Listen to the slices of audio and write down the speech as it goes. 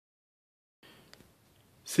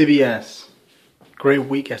CVS. Great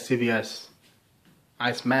week at CVS.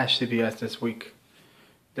 I smashed CVS this week.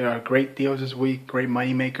 There are great deals this week, great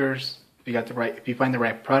money makers. If you find the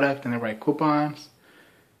right product and the right coupons.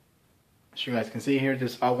 As you guys can see here,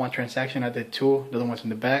 this all one transaction. I did two. The other one's in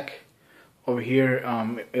the back. Over here,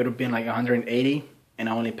 it would have been like 180, and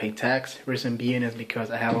I only pay tax. Reason being is because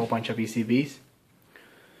I have a whole bunch of ECVs.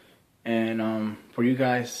 And for you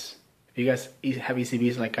guys, if you guys have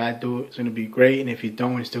ECVs like I do, it's gonna be great. And if you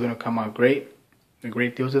don't, it's still gonna come out great. The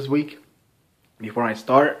great deals this week. Before I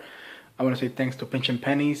start, I want to say thanks to Pinch and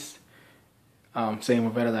Pennies,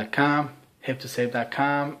 SaveMovetta.com,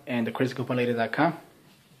 HipToSave.com, and thecrazycouponlady.com.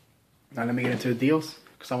 Now let me get into the deals,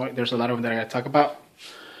 because there's a lot of them that I gotta talk about.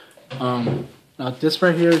 Now this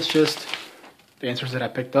right here is just the answers that I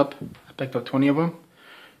picked up. I picked up 20 of them.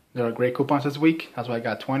 There are great coupons this week. That's why I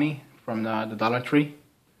got 20 from the Dollar Tree,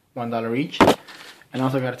 $1 each. And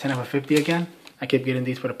also got a 10 of a 50 again. I kept getting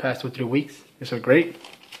these for the past 2-3 weeks. These are great.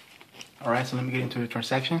 Alright, so let me get into the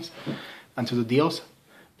transactions, into the deals.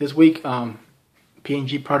 This week,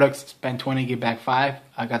 P&G products, spend 20, get back 5.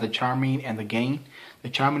 I got the Charming and the Gain. The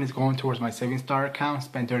Charming is going towards my Savings Star account,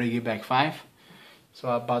 spend 30, get back 5. So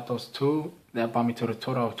I bought those two. That brought me to the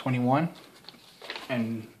total of 21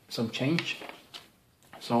 and some change.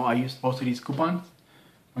 So I used most of these coupons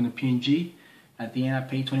from the P&G. At the end, I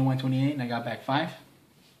paid $21.28 and I got back 5.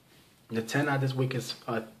 The 10 out this week is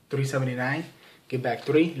 $3.79. Get back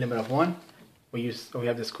 3, limit of 1. We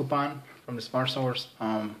have this coupon from the Smart Source,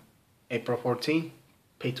 April 14.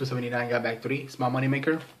 Paid $2.79, got back 3. Small money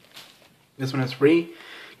maker. This one is free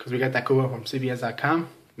because we got that coupon from CVS.com,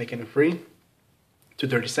 making it free.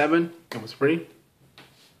 $2.37, it was free.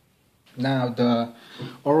 Now the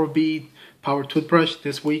Oral-B Power Toothbrush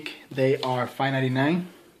this week, they are $5.99.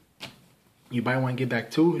 You buy one, get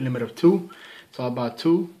back 2, limit of 2. So I bought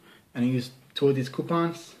 2 and I used 2 of these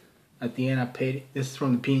coupons. At the end I paid, this is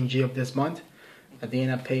from the P&G of this month. At the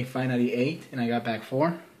end I paid $5.98 and I got back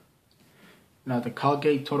 4. Now the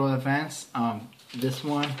Colgate Total Advance, this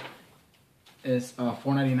one is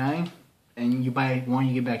 $4.99. And you buy one,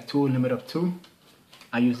 you get back 2, limit of 2.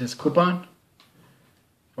 I use this coupon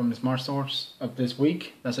from the Smart Source of this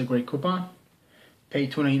week. That's a great coupon.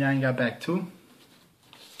 Paid $2.99, got back 2.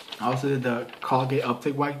 I also did the Colgate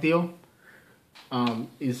Optic White deal.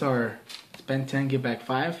 These are spend 10, get back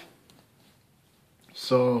 5.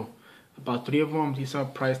 So about 3 of them. These are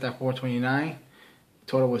priced at $4.29.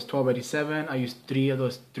 Total was $12.87. I used 3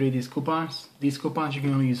 of these coupons. These coupons you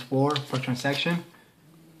can only use 4 per transaction.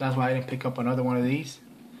 That's why I didn't pick up another one of these.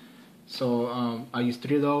 So I used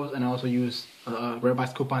 3 of those, and I also used a Red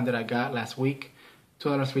Box coupon that I got last week.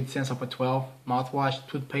 $2.50 off of 12 mouthwash,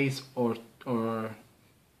 toothpaste, or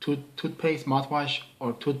toothpaste, mouthwash,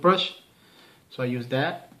 or toothbrush. So I used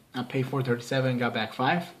that. I paid $4.37 and got back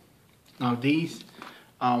 5. Now these,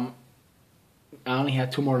 I only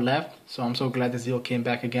had 2 more left, so I'm so glad this deal came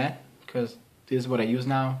back again, because this is what I use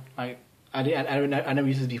now. I never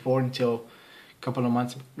used this before until a couple of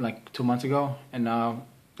months, like 2 months ago, and now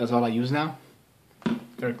that's all I use now.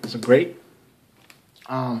 It's a great.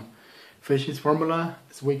 Fish's Formula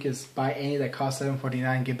this week is buy any that costs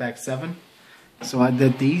 $7.49, get back 7. So I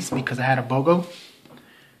did these because I had a BOGO.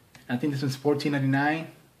 I think this was $14.99.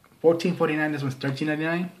 $14.49. This was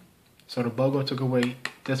 $13.99. So the BOGO took away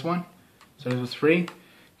this one. So it was free.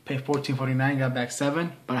 Paid $14.49, got back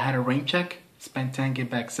 7. But I had a rain check. Spent 10, get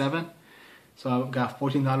back 7. So I got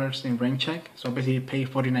 $14 in rain check. So I basically paid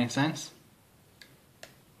 49 cents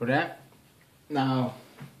for that. Now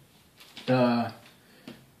the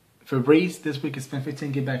Febreze this week is spend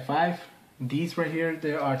 15, get back 5. These right here,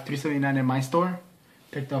 they are $3.79 in my store.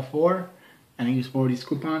 Picked up 4, and I used 4 of these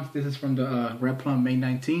coupons. This is from the Red Plum May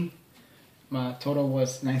 19. My total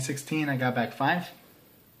was $9.16. I got back 5.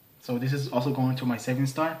 So this is also going to my Savings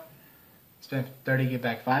Star. Spent 30, get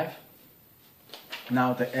back 5.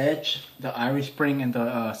 Now the Edge, the Irish Spring, and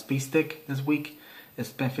the Speed Stick this week is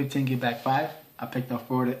spend 15, get back 5. I picked up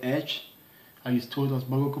 4 of the Edge. I used 2 of those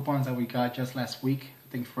BOGO coupons that we got just last week.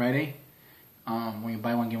 I think Friday. When you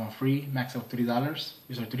buy one, get one free. Max of $3.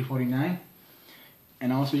 These are $3.49.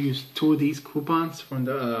 And I also used 2 of these coupons from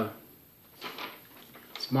the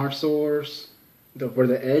Smart Source for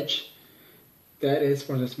the Edge. That is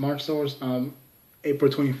for the Smart Source April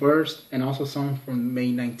 21st, and also some from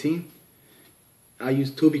May 19th. I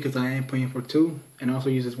used 2 because I am paying for 2, and also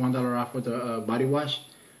use this $1 off for the body wash.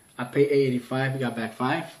 I paid $8.85, got back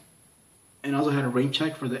 5. And also had a rain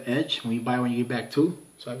check for the Edge. When you buy one, you get back 2.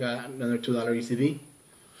 So I got another $2 ECV.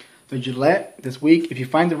 The Gillette this week, if you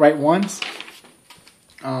find the right ones,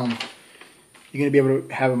 you're gonna be able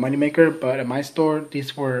to have a moneymaker. But at my store,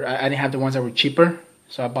 these were I didn't have the ones that were cheaper,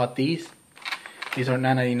 So I bought these. These are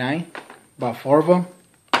 $9.99. Bought 4 of them.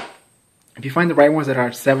 If you find the right ones that are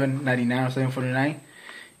 $7.99 or $7.49,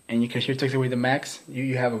 and your cashier takes away the max,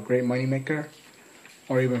 you have a great money maker,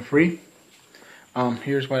 or even free.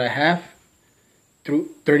 Here's what I have. Through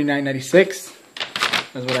 $39.96.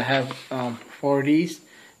 That's what I have. 4 of these.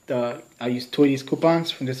 I used 2 of these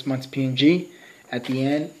coupons from this month's P&G. At the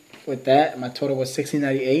end, with that, my total was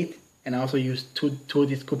 $16.98, and I also used two of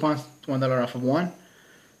these coupons, $1 off of one.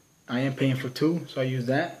 I am paying for 2, so I used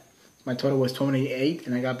that. My total was $12.88,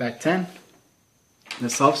 and I got back 10. The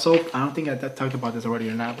soft soap, I don't think I talked about this already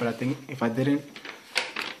or not, but I think if I did,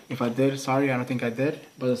 sorry, I don't think I did.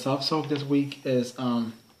 But the soft soap this week is buy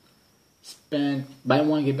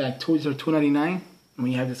one get back 2. These are $2.99.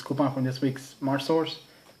 When you have this coupon from this week's Smart Source,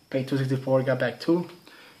 pay $2.64, got back 2.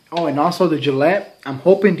 Oh, and also the Gillette. I'm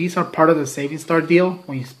hoping these are part of the Savings Star deal.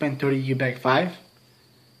 When you spend 30, you get back 5.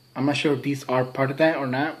 I'm not sure if these are part of that or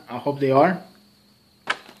not. I hope they are.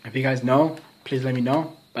 If you guys know, please let me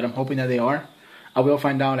know. But I'm hoping that they are. I will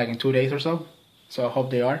find out like in 2 days or so. So I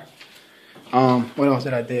hope they are. What else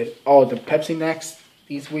did I did? Oh, the Pepsi Next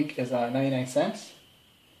this week is 99 cents,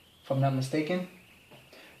 if I'm not mistaken.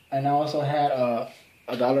 And I also had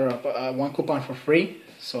one coupon for free.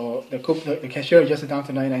 So the cashier adjusted down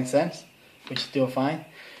to 99 cents, which is still fine.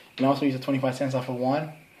 And I also used the 25 cents off of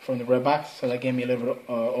one from the red box, so that gave me a little bit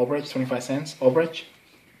of overage, 25 cents overage.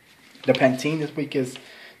 The Pantene this week is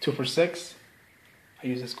 2 for $6. I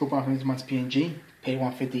used this coupon from this month's P&G, paid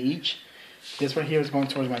 $1.50 each. This right here is going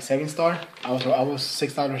towards my Savings Star. I was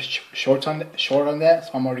 $6 short on that,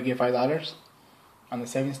 so I'm already get $5 on the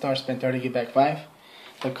Savings Star. Spent 30, get back 5.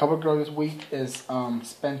 The CoverGirl this week is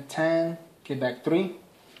spend 10, get back 3.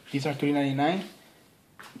 These are $3.99.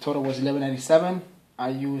 Total was $11.97. I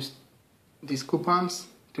used these coupons,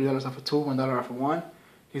 $3 off of 2, $1 off of 1.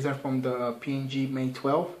 These are from the P&G May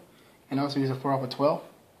 12, and I also used a 4 off of 12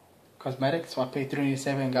 cosmetics. So I paid $3.87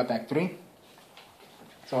 and got back 3.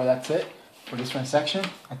 So that's it for this transaction.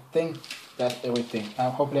 I think that's everything.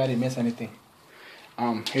 Hopefully I didn't miss anything.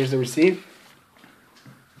 Here's the receipt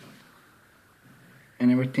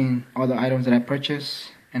and everything, all the items that I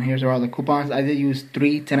purchased. And here's all the coupons. I did use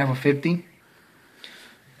 3 10 off of 50.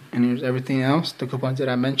 And here's everything else, the coupons that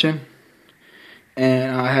I mentioned.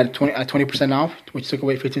 And I had 20% off, which took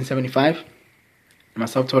away $15.75. My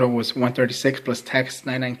subtotal was $136 plus tax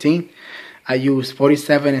 $9.19. I used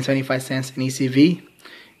 47 and 75 cents in ECV,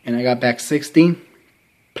 and I got back 16.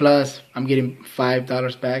 Plus, I'm getting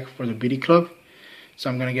 $5 back for the beauty club, so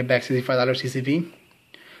I'm gonna get back $65 ECV.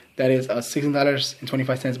 That is a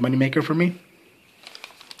 $16.25 moneymaker for me.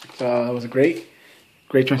 So that was a great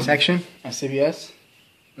transaction at CVS.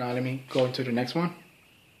 Now let me go to the next one.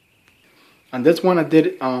 On this one, I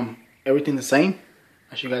did everything the same,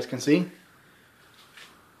 as you guys can see.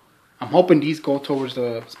 I'm hoping these go towards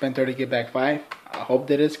the spend 30, get back 5. I hope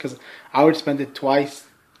that is, because I would spend it twice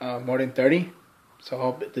more than 30. So I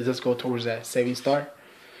hope this does go towards that Savings Star.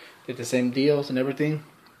 Did the same deals and everything.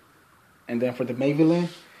 And then for the Maybelline,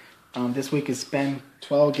 this week is spend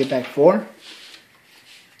 12, get back 4.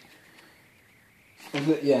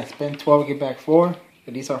 Yeah, spend 12, get back 4.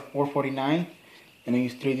 And these are $4.49. And I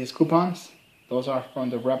use 3 of these coupons. Those are from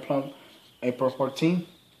the Red Plum April 14.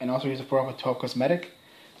 And also use a 4 off of 12 cosmetic.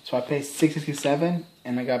 So I paid $6.67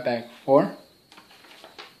 and I got back 4.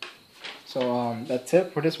 So that's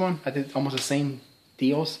it for this one. I did almost the same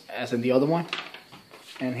deals as in the other one.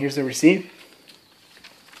 And here's the receipt.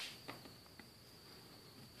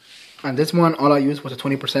 On this one, all I used was a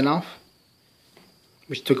 20% off,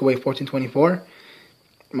 which took away $14.24.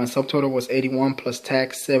 My subtotal was $81 plus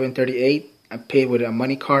tax $7.38. I paid with a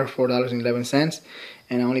money card $4.11,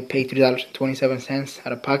 and I only paid $3.27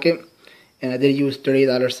 out of pocket. And I did use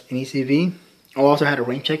 $38 in ECV. I also had a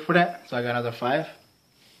rain check for that, so I got another 5.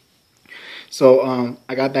 So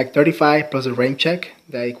I got back 35 plus a rain check,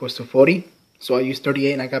 that equals to 40. So I used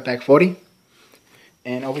 38 and I got back 40.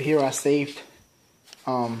 And over here I saved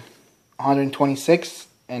 126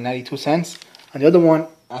 and 92 cents. On the other one,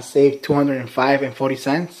 I saved 205 and 40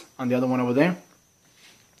 cents on the other one over there.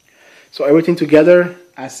 So everything together,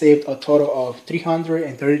 I saved a total of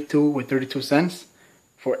 332 with 32 cents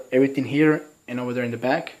for everything here and over there in the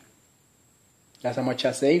back. That's how much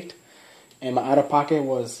I saved. And my out-of-pocket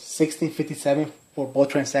was $16.57 for both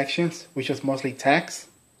transactions, which was mostly tax.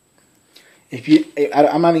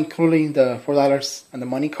 I'm not including the $4 on the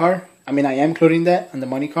money card. I mean, I am including that on the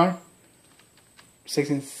money card.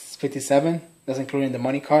 $16.57. That's including the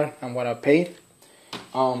money card and what I paid.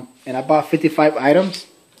 And I bought 55 items.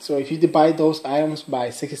 So if you divide those items by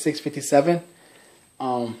 $66.57,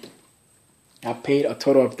 I paid a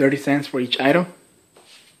total of 30 cents for each item.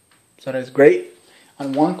 So that's great.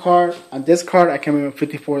 On one card, on this card, I came in with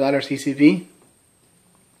 $54 CCV,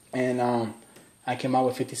 and I came out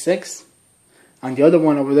with 56. On the other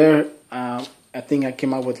one over there, I think I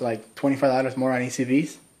came out with like $25 more on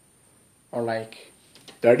ECVs, or like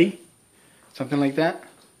 30, something like that.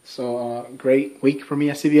 So great week for me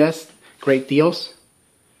at CVS. Great deals.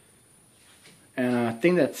 And I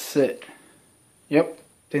think that's it. Yep,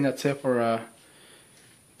 I think that's it for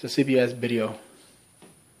the CVS video.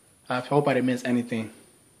 I hope I didn't miss anything.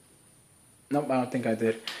 Nope, I don't think I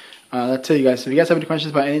did. That's it, you guys. If you guys have any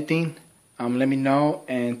questions about anything, let me know.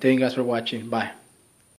 And thank you guys for watching. Bye.